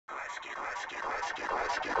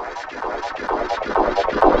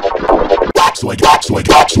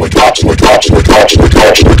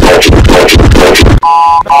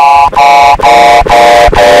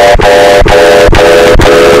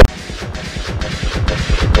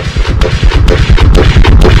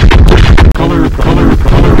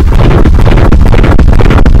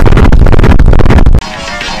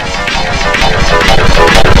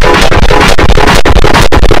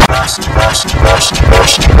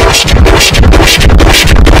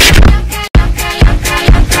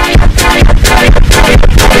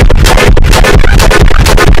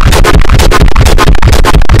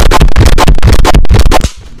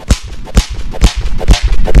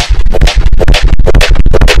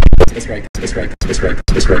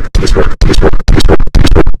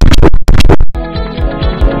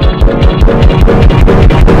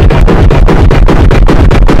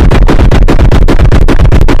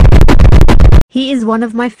He is one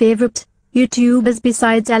of my favorite YouTubers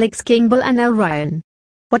besides Alex Kingsbury and L Ryan.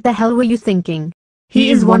 What the hell were you thinking? He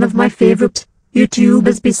is one of my favorite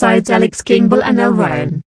YouTubers besides Alex Kingsbury and L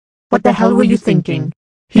Ryan. What the hell were you thinking?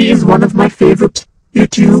 He is one of my favorite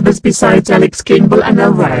YouTubers besides Alex Kingsbury and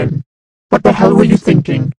L Ryan. What the hell were you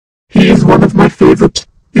thinking? He is one of my favorite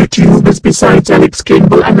YouTubers besides Alex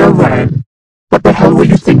Kingsbury and L Ryan. What the hell were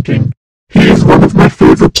you thinking? He is one of my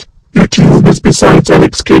favorite YouTubers besides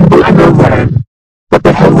Alex Kingsbury and L Ryan. What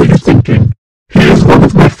the hell were you thinking? He is one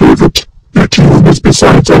of my favorite YouTubers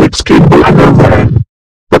besides Alex Kingsbury and L Ryan.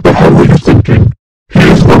 What the hell were you thinking? He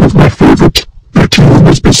is one of my favorite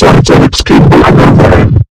YouTubers besides Alex Kingsbury and L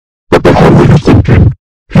Ryan. What the hell were you thinking?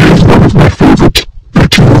 He is one of my favorite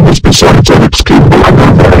YouTubers besides Alex Kingsbury and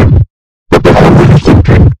L Ryan. What the hell were you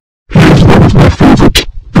thinking? He is one of my favorite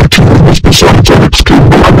YouTubers besides Alex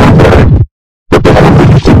Kingsbury and L Ryan. What the hell were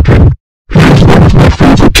you thinking? He is one of my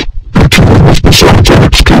favorite YouTubers besides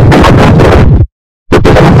Alex Kingsbury and L Ryan. What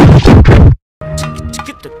the hell were you thinking?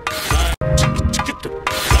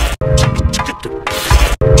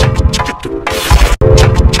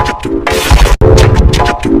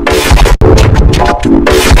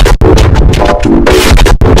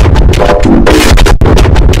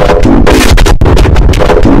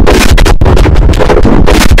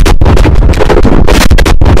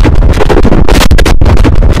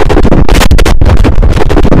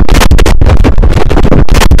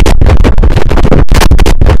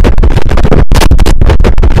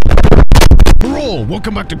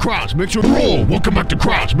 Welcome back to Crouch, Mitchell. Roll. Welcome back to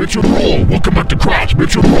Crouch, Mitchell. Roll. Welcome back to Crouch,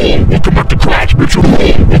 Mitchell. Roll. Welcome back to Crouch, Mitchell.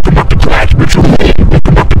 Roll. Welcome back to Crouch, Mitchell. Roll. Welcome back to Crouch, Mitchell. Roll.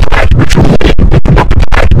 Welcome back to Crouch, Mitchell. Roll.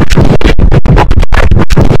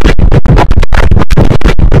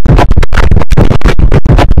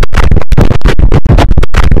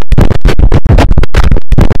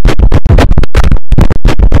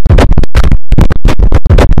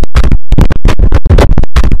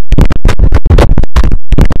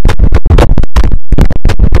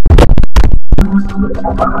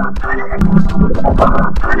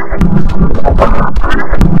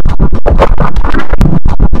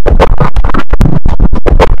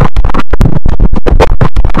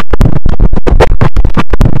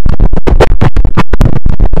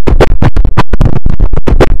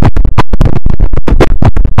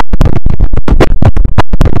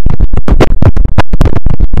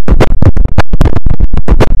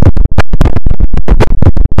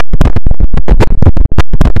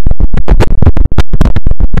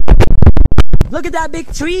 Look at that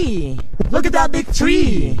big tree! Look at that big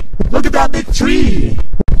tree! Look at that big tree!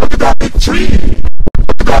 Look at that big tree!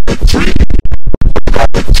 Look at that big tree! Look at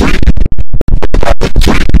that big tree!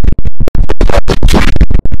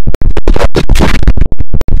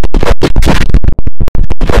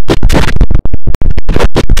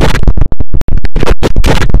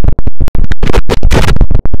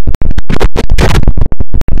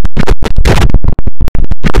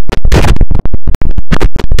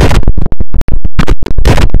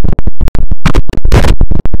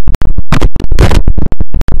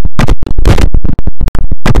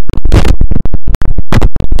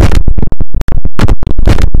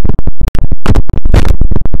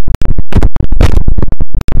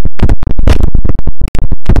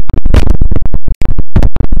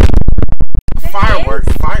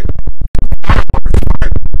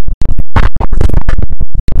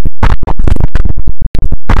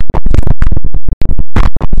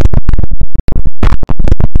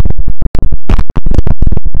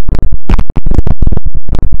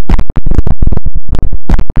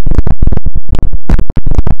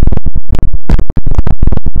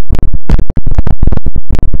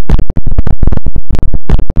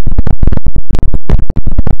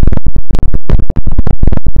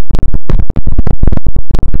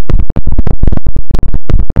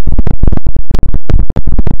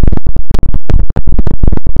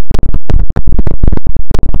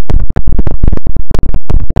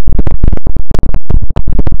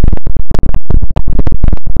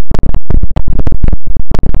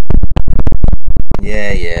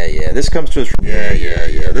 Yeah. This comes to us from...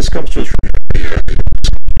 Yeah. This comes to us from...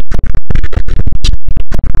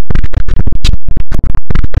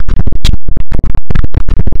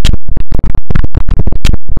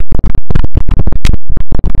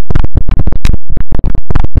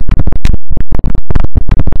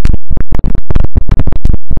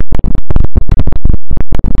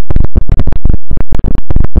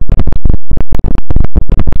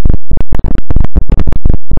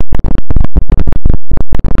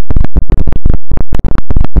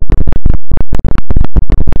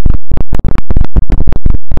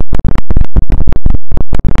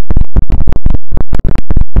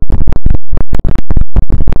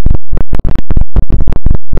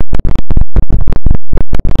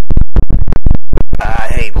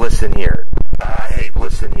 Listen here. I hate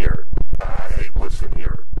listen here. I hate listen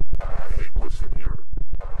here. I hate listen here. I hate listen here.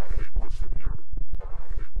 I hate listen here.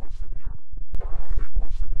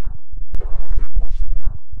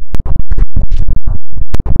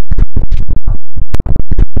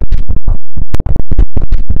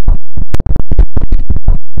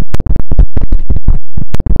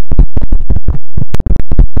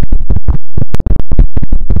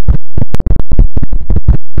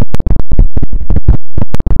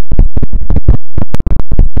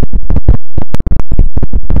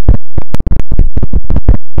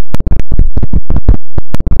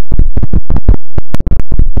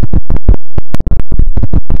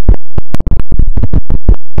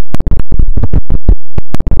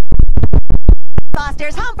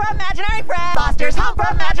 Foster's home for imaginary friends. Foster's home for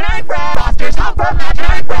imaginary friends. Foster's home for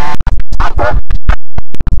imaginary friends.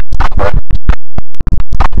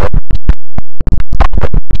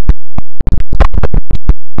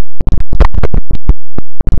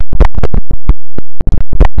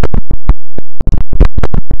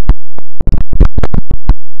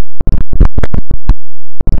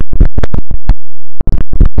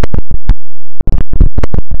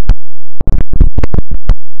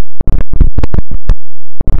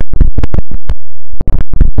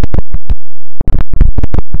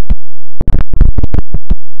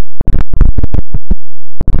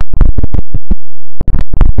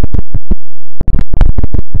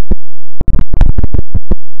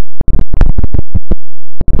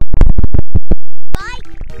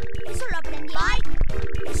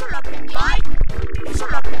 Eso lo